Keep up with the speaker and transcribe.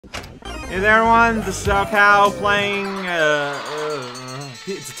Hey there, everyone. This is Cow playing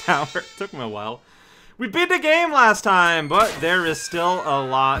Pizza Tower. It took me a while. We beat the game last time, but there is still a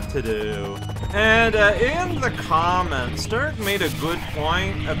lot to do. And in the comments, Dirk made a good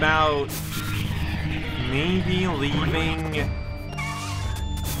point about maybe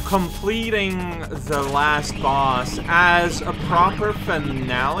completing the last boss as a proper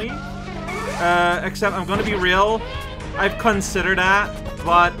finale. Except I'm gonna be real, I've considered that,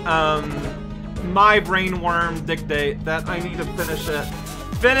 but my brain worm dictate that I need to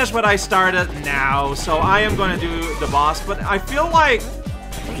finish what I started now, so I am going to do the boss. But I feel like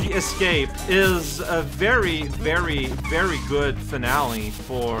the escape is a very, very, very good finale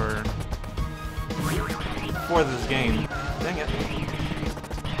for this game. Dang it.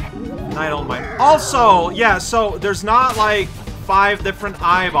 I don't mind. Also, yeah, so there's not like 5 different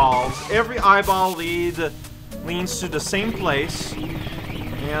eyeballs. Every eyeball leads to the same place.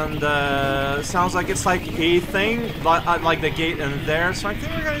 And sounds like it's like a thing, like the gate in there. So I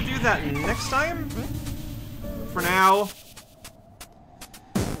think we're gonna do that next time. For now,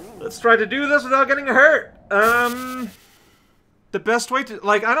 let's try to do this without getting hurt. The best way to,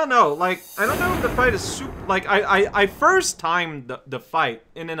 like, I don't know if the fight is super, like, I first timed the fight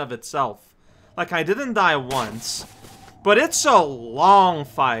in and of itself. Like, I didn't die once. But it's a long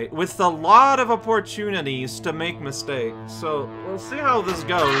fight, with a lot of opportunities to make mistakes. So, we'll see how this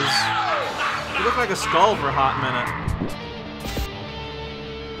goes. You look like a skull for a hot minute.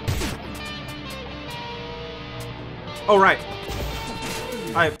 Oh, right.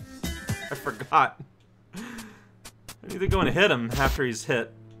 I forgot. I need to go and hit him after he's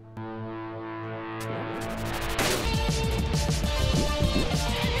hit.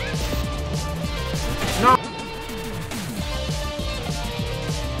 No!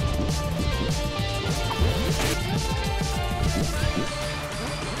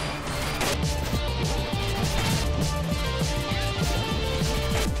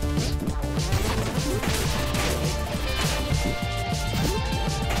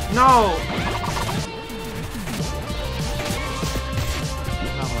 No!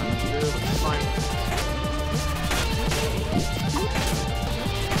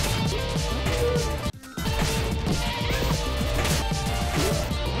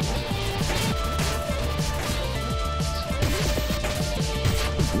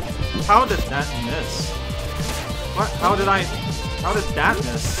 How did that miss? What? How did that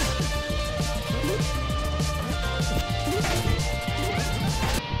miss?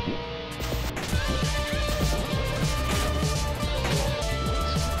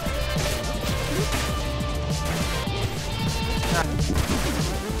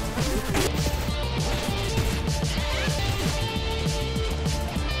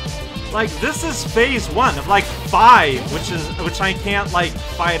 Like, this is phase 1 of like 5, which I can't like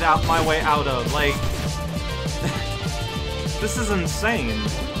fight out my way out of. Like, this is insane.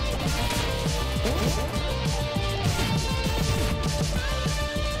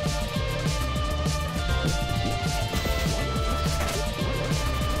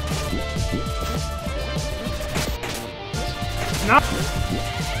 No.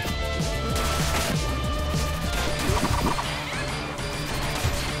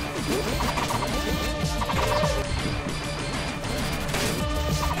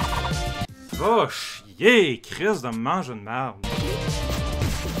 Oh, yay! Chris de mange une merde.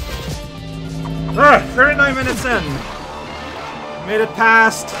 39 minutes in. Made it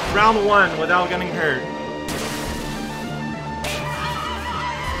past round 1 without getting hurt.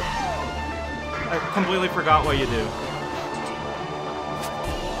 I completely forgot what you do.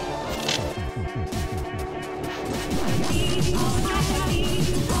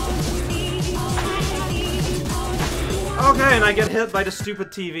 Okay, and I get hit by the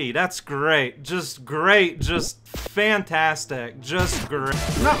stupid TV. That's great. Just great. Just fantastic. Just great.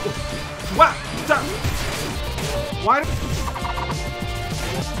 No! What? Why?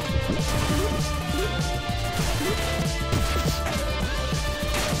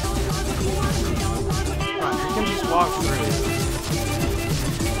 You can just walk through.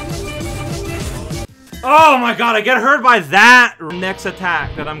 Oh my god, I get hurt by that next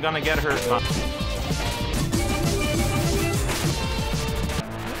attack that I'm gonna get hurt by.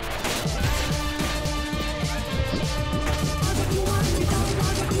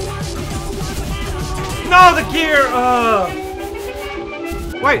 No, the gear!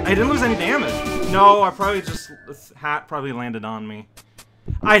 Wait, I didn't lose any damage. No, I probably just... This hat probably landed on me.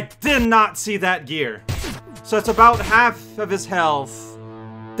 I did not see that gear. So it's about half of his health.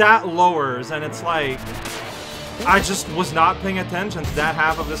 That lowers, and it's like... I just was not paying attention to that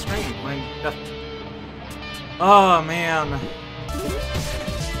half of the screen. Like, oh, man.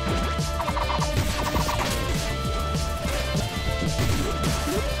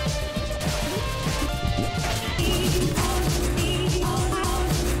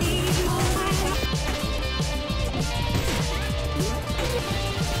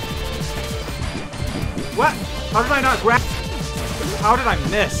 What? How did I not grab? How did I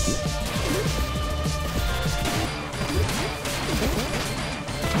miss?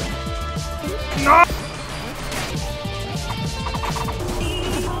 No!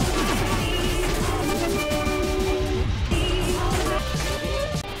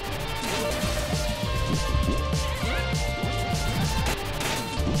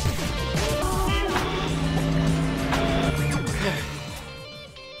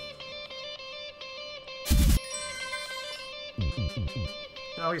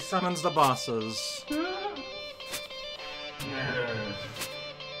 Now he summons the bosses.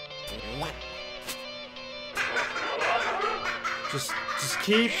 Just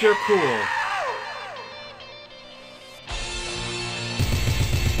keep your cool.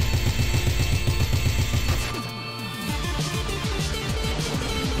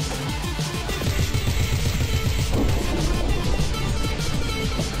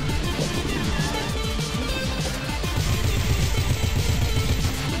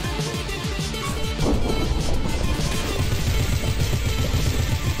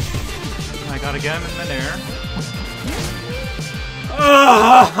 I gotta get him in midair.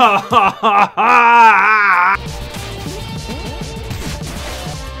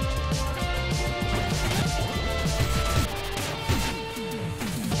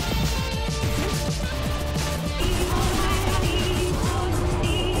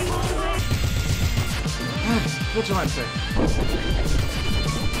 Vigilante.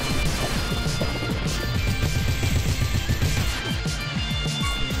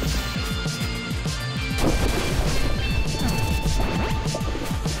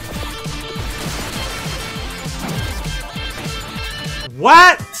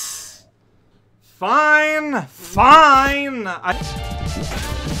 What? Fine, fine.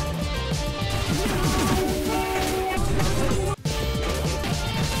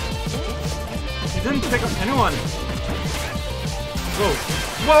 He didn't pick up anyone. Whoa.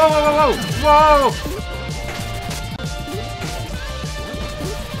 Whoa, whoa, whoa, whoa, whoa!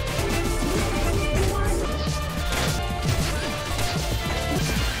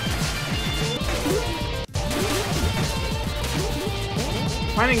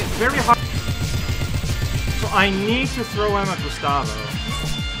 Finding it very hard. So I need to throw him at Gustavo.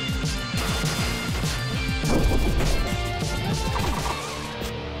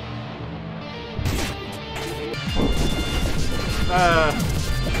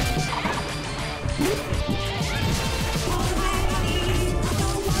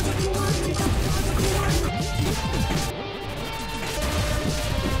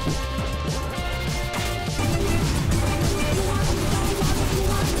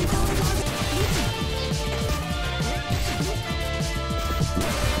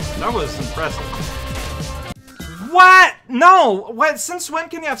 That was impressive. What? No! What? Since when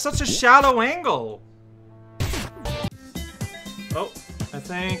can you have such a shallow angle? Oh, I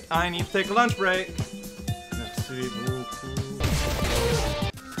think I need to take a lunch break. Merci beaucoup.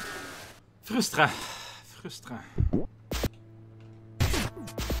 Frustrant. Frustrant.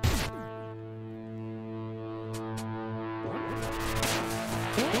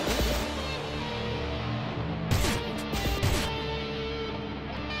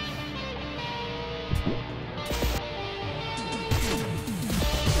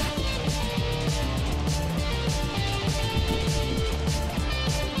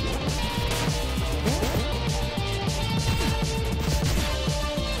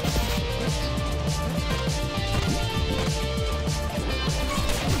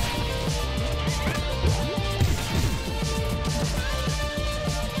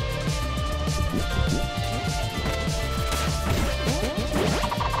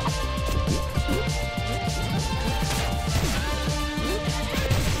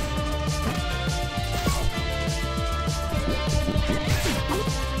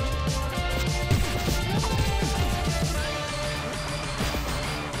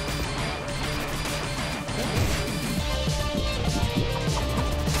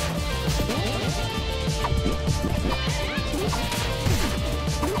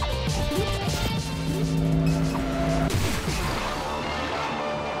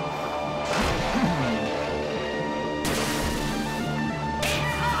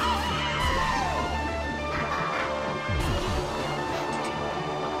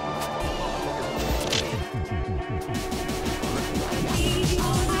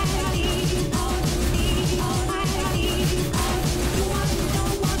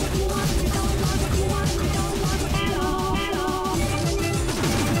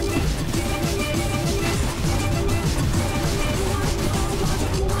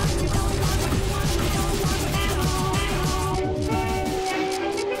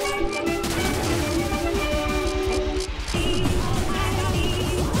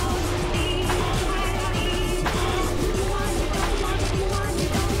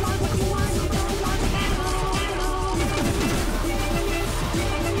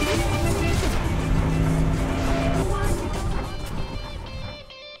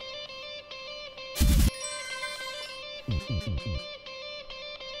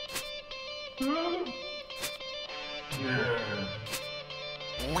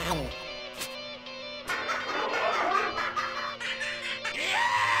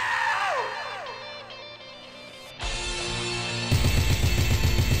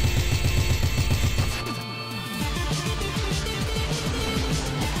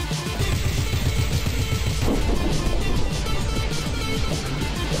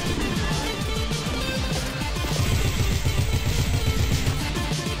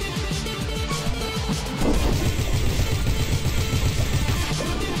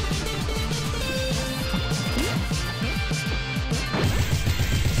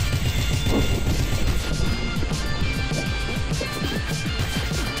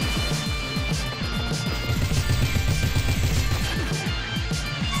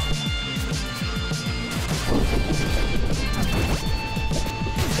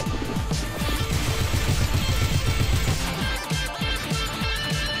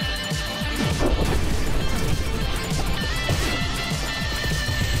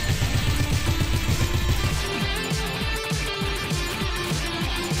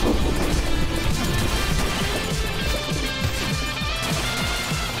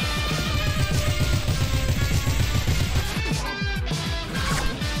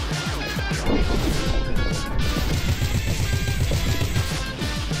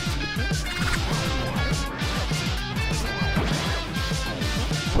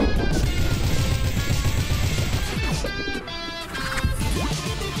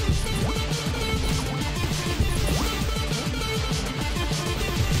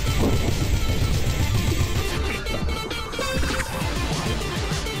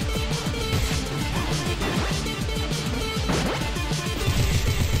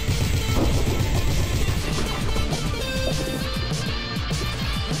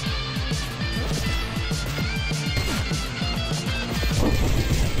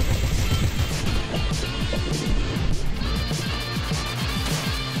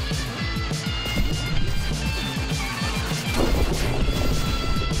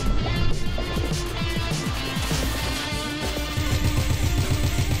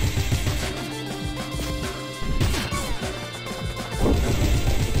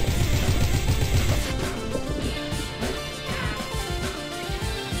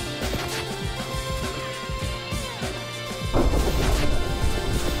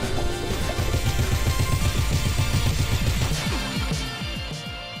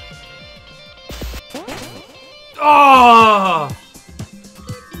 Oh!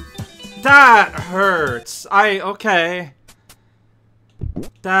 That hurts. Okay.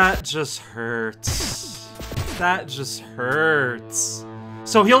 That just hurts. That just hurts.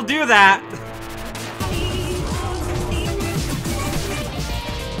 So he'll do that.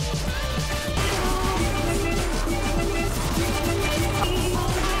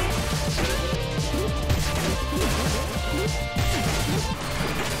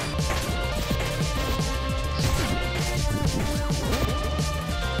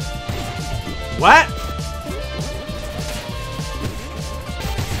 What?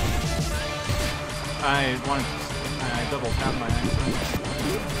 I double tapped my accident.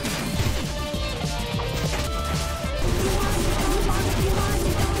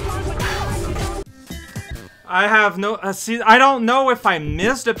 I have no, see, I don't know if I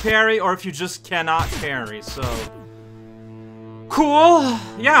missed a parry or if you just cannot parry, so. Cool.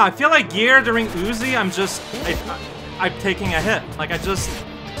 Yeah, I feel like gear during Uzi, I'm taking a hit. Like, I just.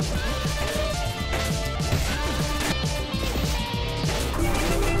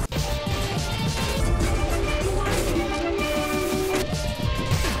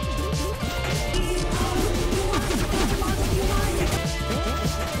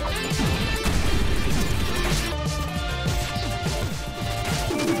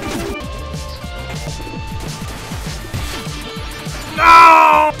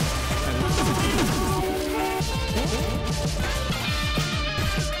 No!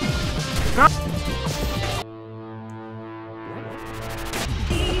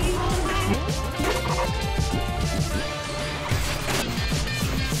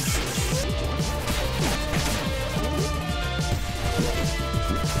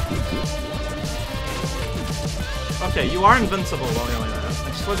 Okay, you are invincible while you're like that. I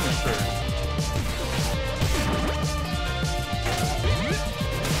just wasn't sure.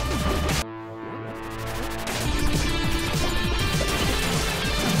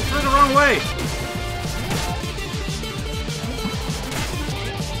 Threw the wrong way!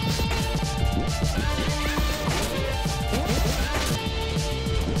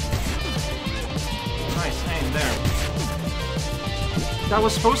 Nice aim there. That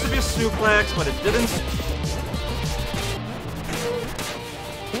was supposed to be a suplex, but it didn't.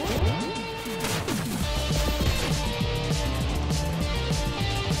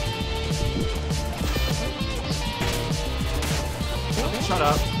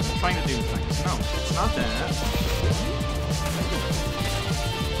 Shut up. I'm trying to do things. No, it's not that.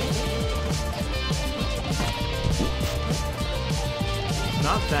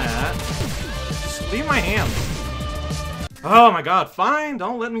 Not that. Just leave my hands. Oh my god, fine,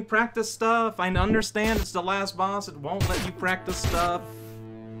 don't let me practice stuff. I understand it's the last boss, it won't let you practice stuff.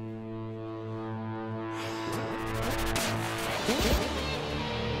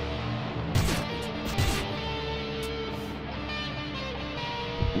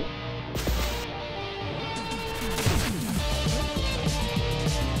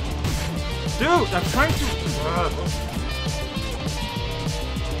 Dude, I'm trying to...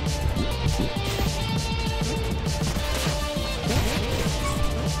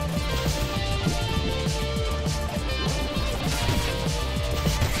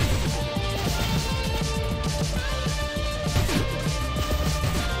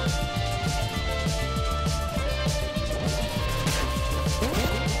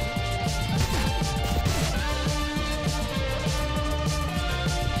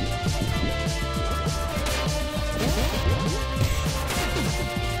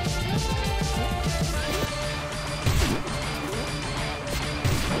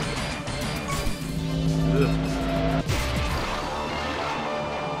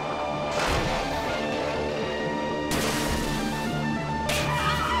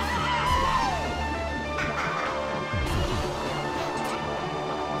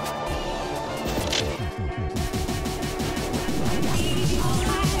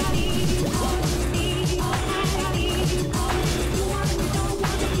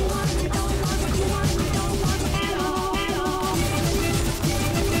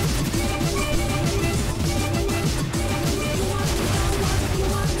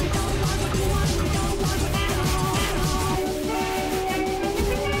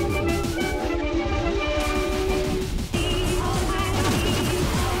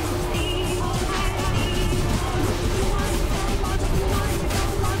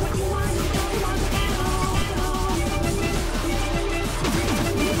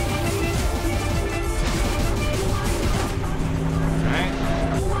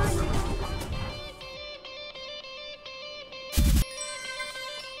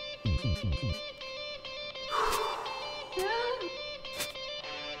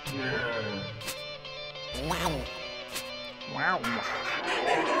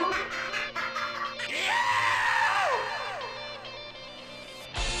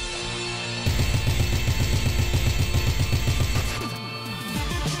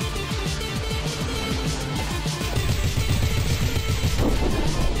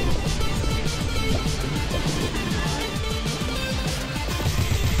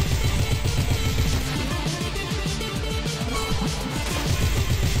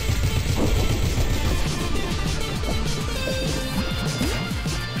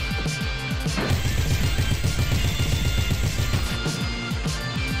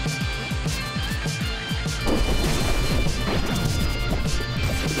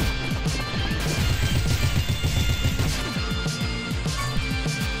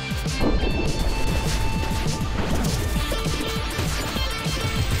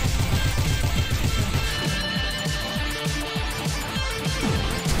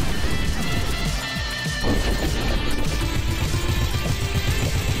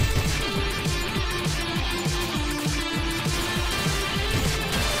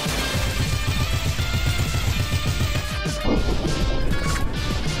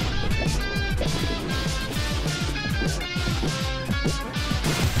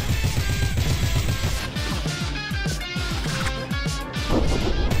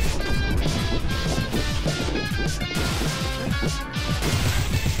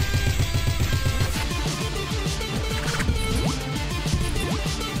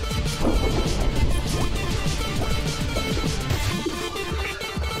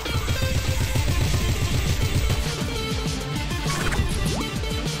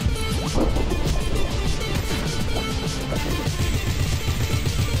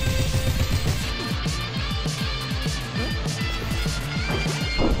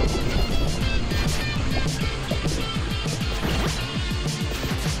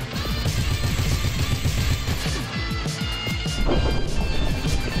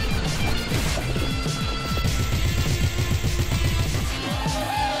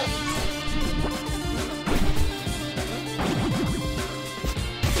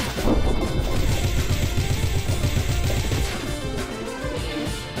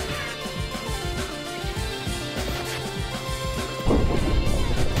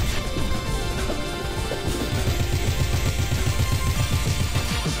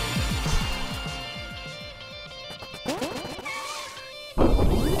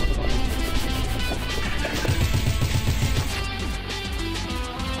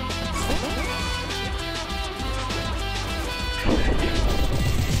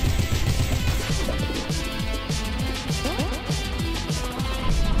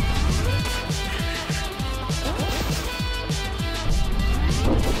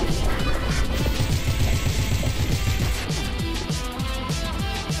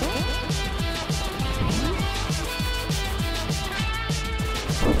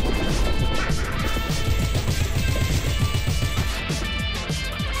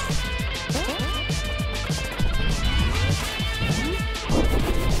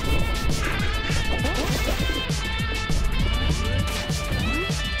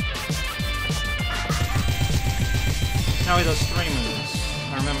 Now he does 3 moves.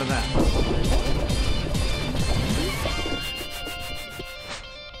 I remember that.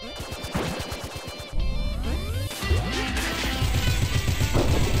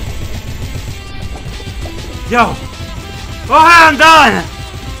 Yo! Okay, I'm done!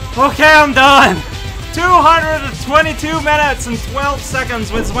 Okay, I'm done! 222 minutes and 12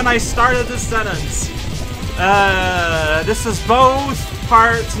 seconds was when I started this sentence. This is both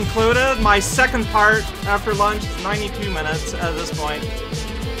parts included. My second part after lunch is 92 minutes at this point.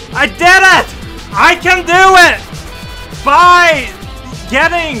 I did it! I can do it! By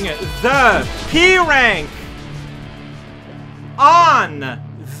getting the P rank on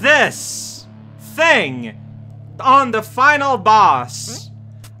this thing, on the final boss.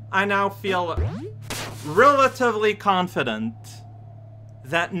 I now feel relatively confident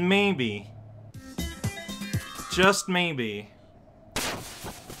that maybe, just maybe,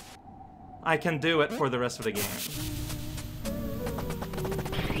 I can do it for the rest of the game.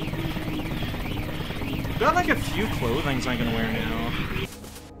 Got like a few clothings I'm gonna wear now.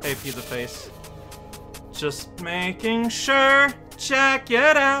 Hey, pizza face. Just making sure, check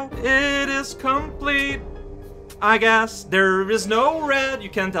it out, it is complete. I guess there is no red, you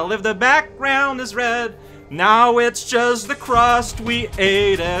can tell if the background is red. Now it's just the crust, we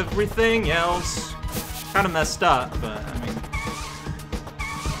ate everything else. Kinda messed up, but I mean...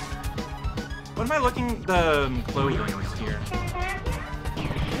 What am I looking the clothing here?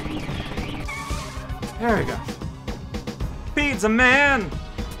 There we go. Pizza man!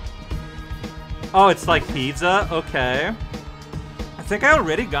 Oh, it's like pizza? Okay. I think I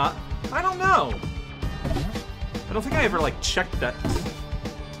already got... I don't know. I don't think I ever, like, checked that.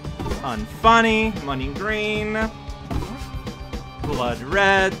 Unfunny, money green, blood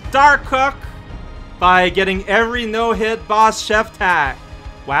red, dark cook, by getting every no-hit boss chef tag.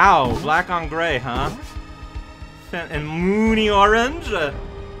 Wow, black on gray, huh? And moony orange.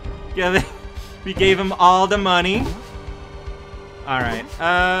 We gave him all the money. Alright,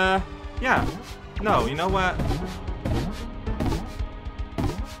 yeah. No, you know what?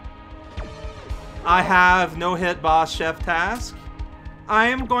 I have no-hit boss chef task. I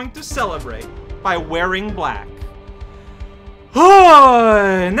am going to celebrate by wearing black.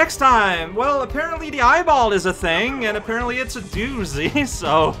 Oh, next time! Well, apparently the eyeball is a thing, and apparently it's a doozy,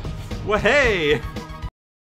 so... Well, hey!